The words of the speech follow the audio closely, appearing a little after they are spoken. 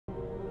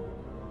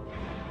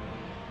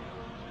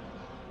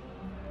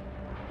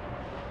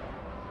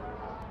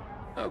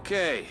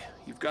Okay,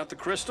 you've got the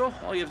crystal.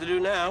 All you have to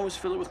do now is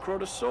fill it with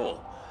Crota's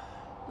soul.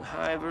 The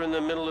Hive are in the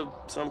middle of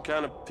some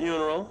kind of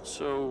funeral,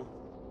 so...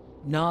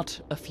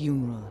 Not a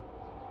funeral.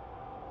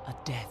 A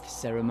death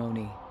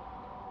ceremony.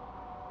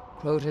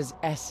 Crota's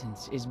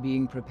essence is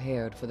being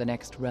prepared for the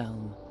next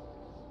realm.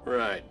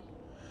 Right.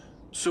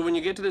 So when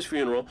you get to this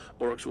funeral,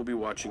 orcs will be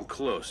watching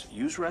close.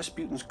 Use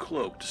Rasputin's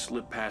cloak to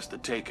slip past the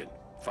Taken.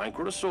 Find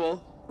Crota's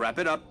soul, wrap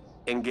it up,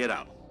 and get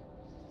out.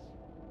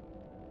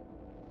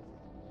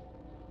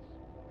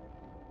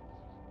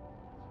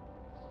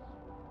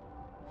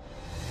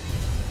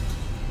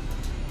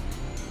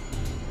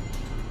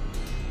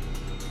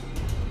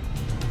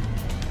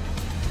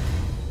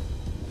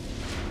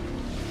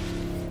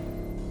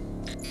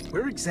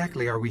 Where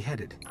exactly are we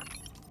headed?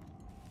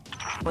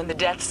 When the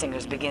Death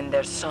Singers begin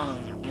their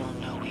song, you'll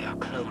know we are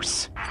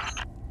close.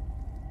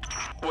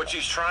 What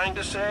she's trying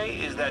to say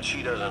is that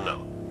she doesn't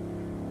know.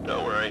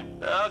 Don't worry,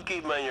 I'll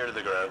keep my ear to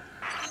the ground.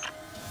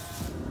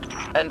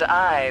 And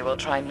I will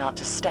try not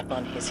to step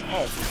on his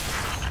head.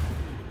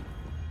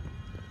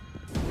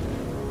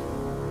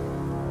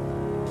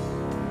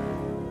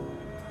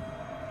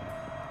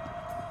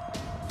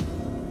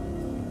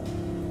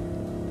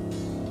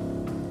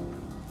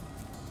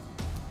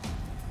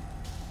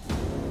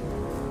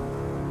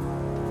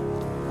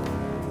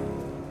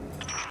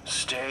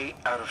 Stay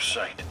out of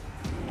sight.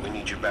 We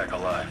need you back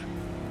alive.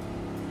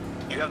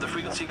 You have the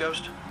frequency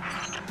ghost?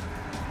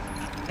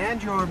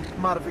 And your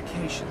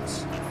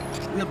modifications.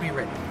 We'll be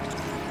ready.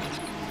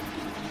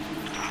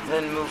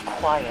 Then move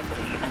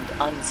quietly and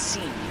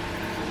unseen,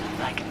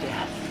 like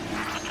death.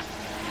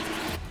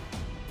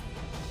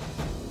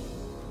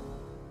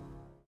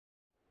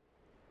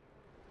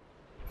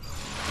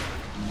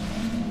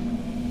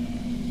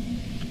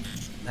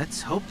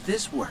 Let's hope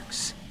this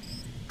works.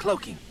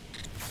 Cloaking.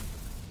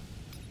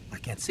 I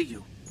can't see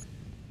you.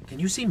 Can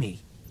you see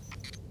me?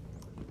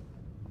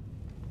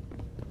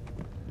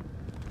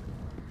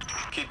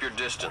 Keep your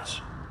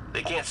distance.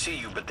 They can't see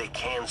you, but they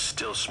can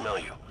still smell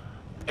you.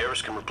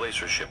 Eris can replace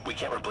her ship. We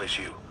can't replace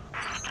you.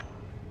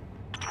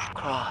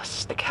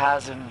 Cross the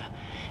chasm,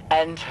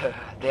 enter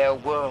their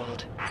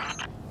world.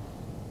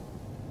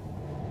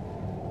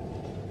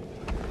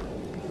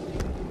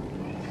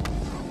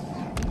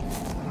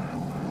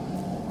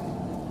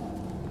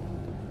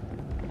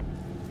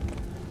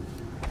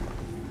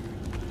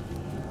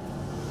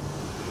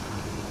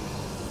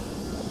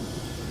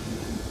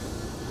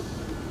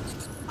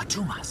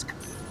 Mask.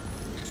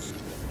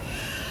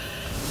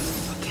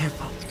 Be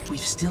careful. We've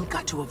still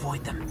got to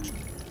avoid them.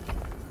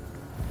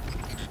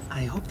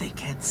 I hope they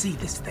can't see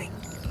this thing.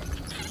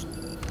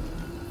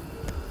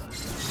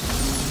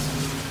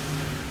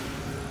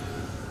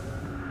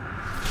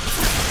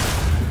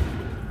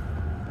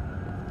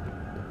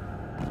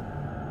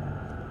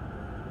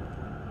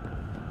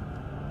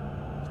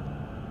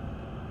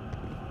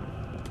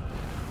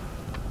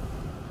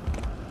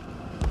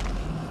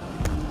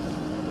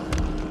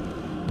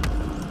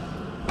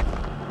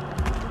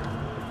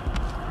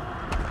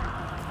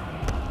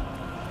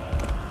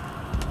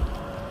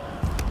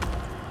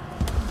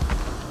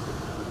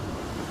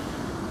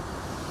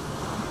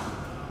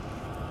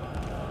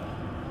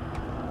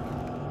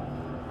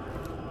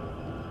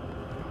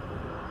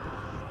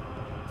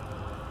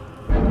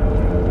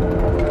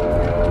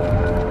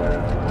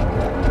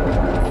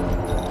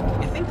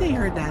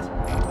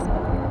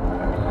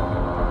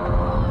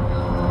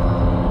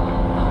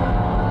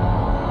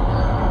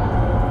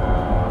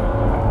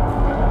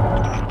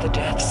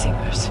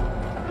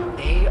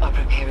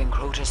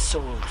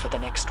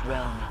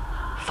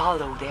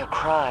 Follow their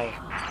cry.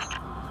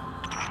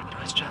 It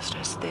was just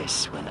as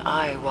this when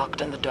I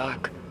walked in the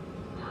dark.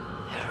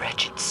 Their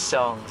wretched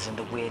songs in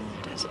the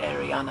wind as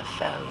Ariana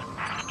fell.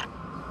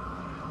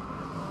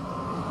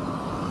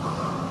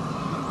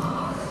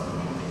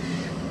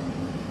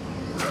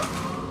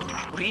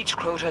 Reach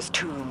Crota's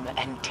tomb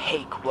and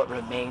take what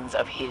remains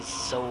of his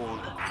soul.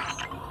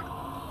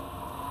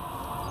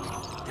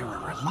 There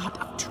are a lot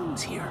of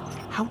tombs here.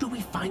 How do we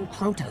find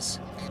Crota's?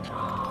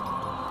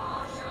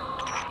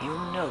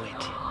 You'll know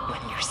it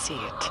when you see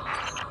it.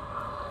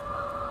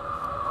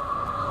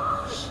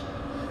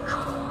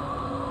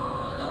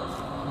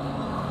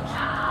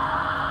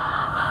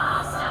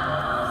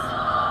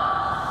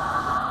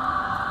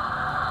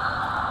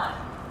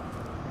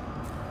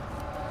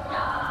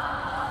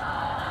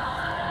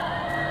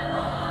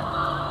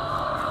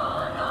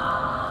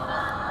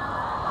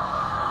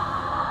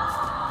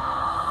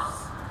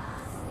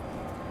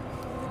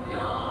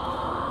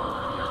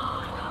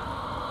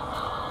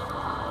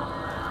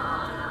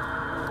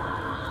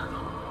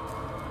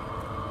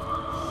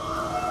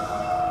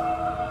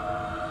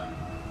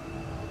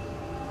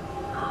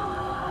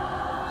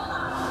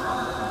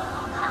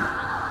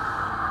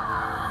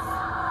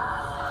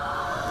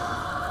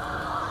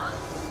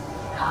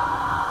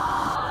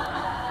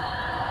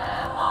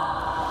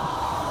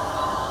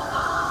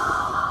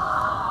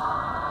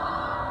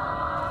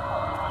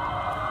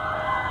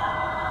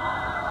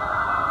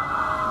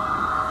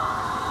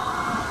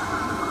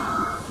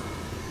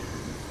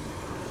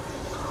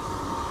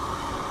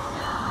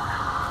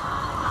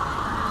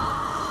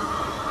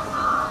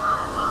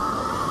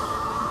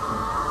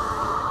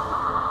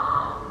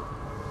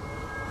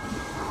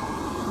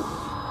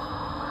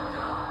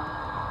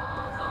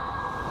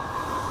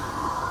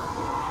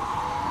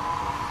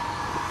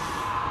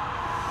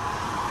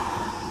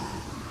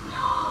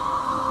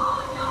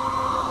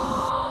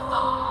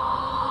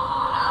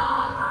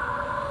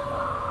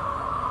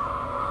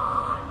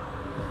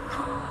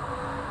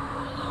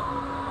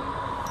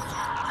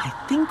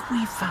 think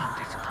we found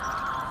it.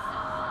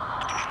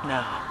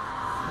 Now,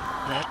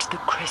 let the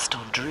crystal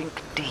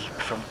drink deep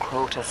from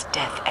Crota's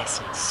death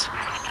essence.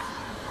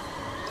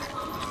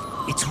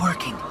 It's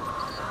working.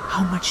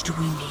 How much do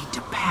we need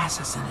to pass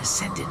as an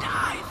Ascendant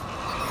hive?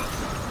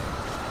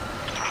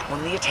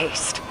 Only a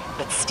taste,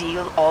 but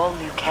steal all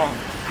you can.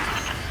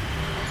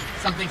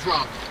 Something's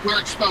wrong. We're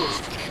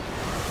exposed.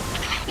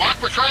 Lock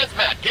for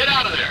transmat. Get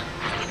out of there.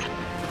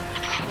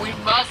 We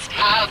must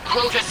have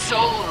Crota's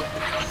soul.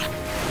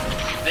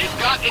 They've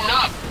got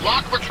enough.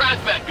 Lock for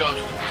transmat,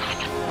 Ghost.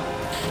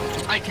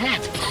 I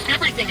can't.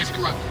 Everything is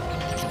corrupted.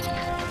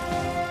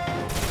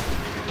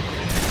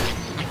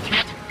 I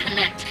can't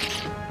connect.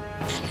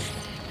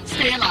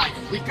 Stay alive.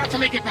 We've got to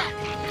make it back.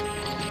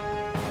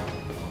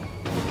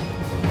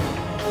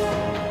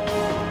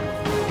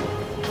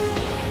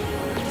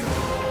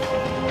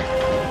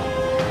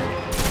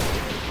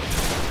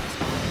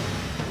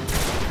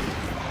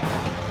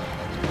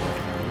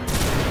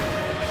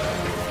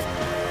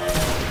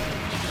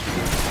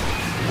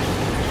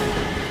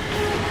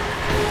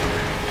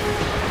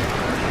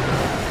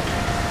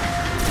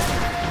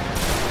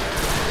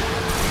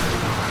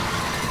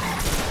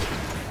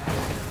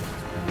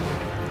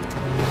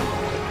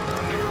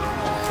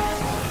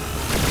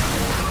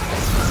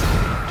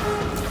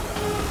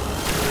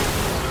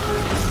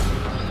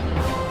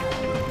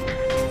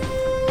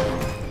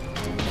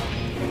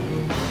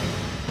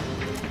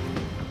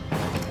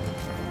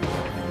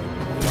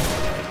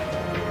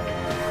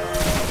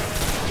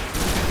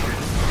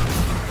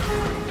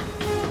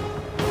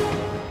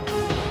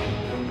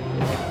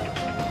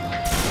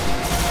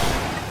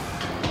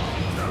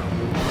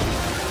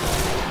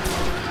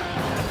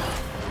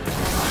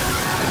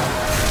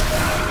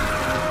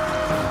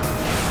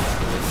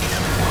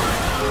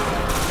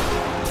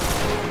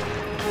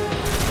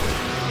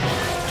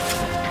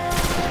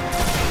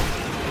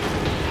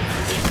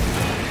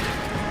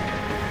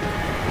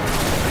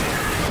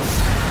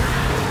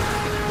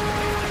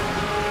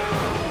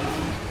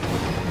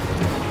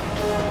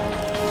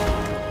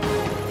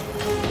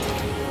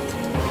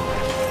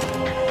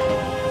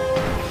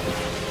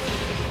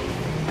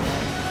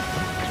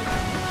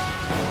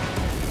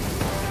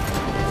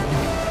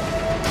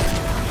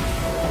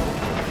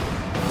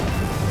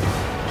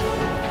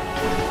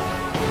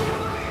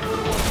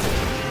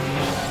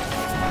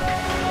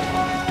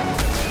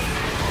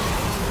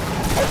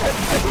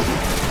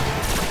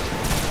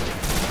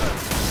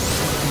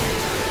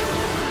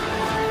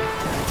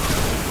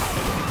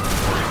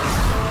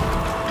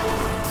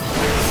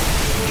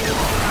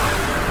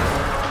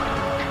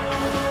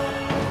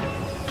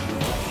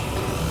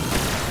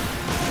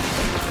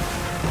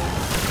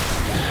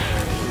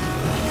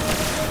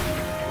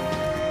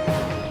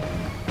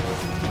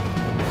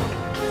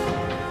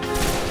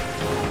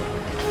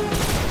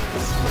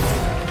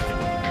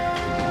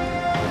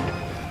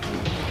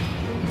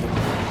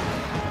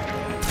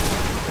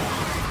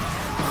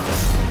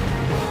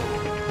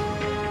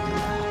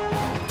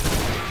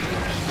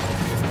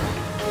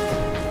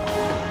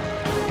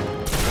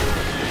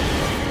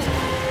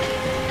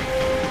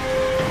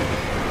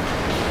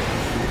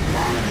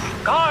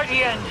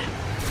 Guardian,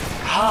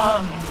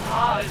 come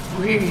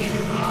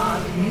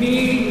with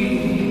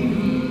me.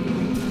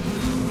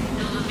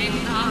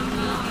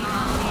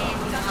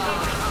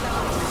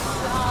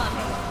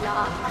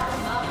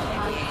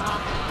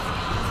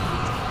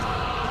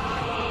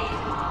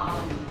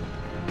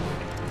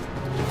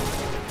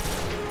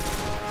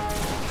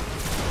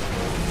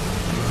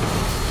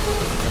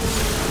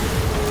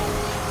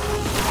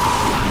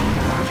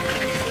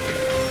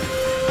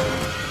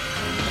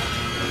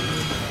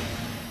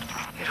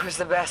 It was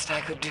the best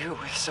I could do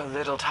with so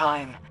little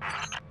time.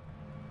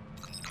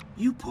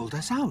 You pulled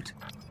us out.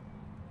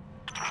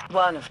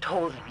 One of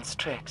Toland's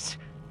tricks.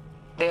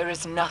 There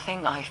is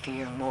nothing I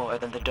fear more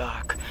than the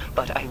dark,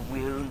 but I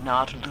will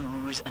not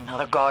lose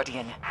another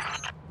Guardian.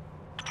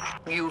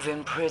 You've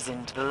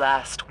imprisoned the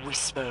last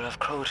whisper of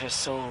Crota's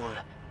soul.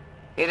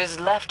 It is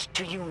left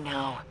to you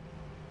now.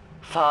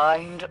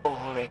 Find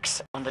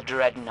Oryx on the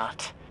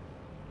Dreadnought.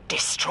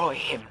 Destroy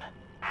him.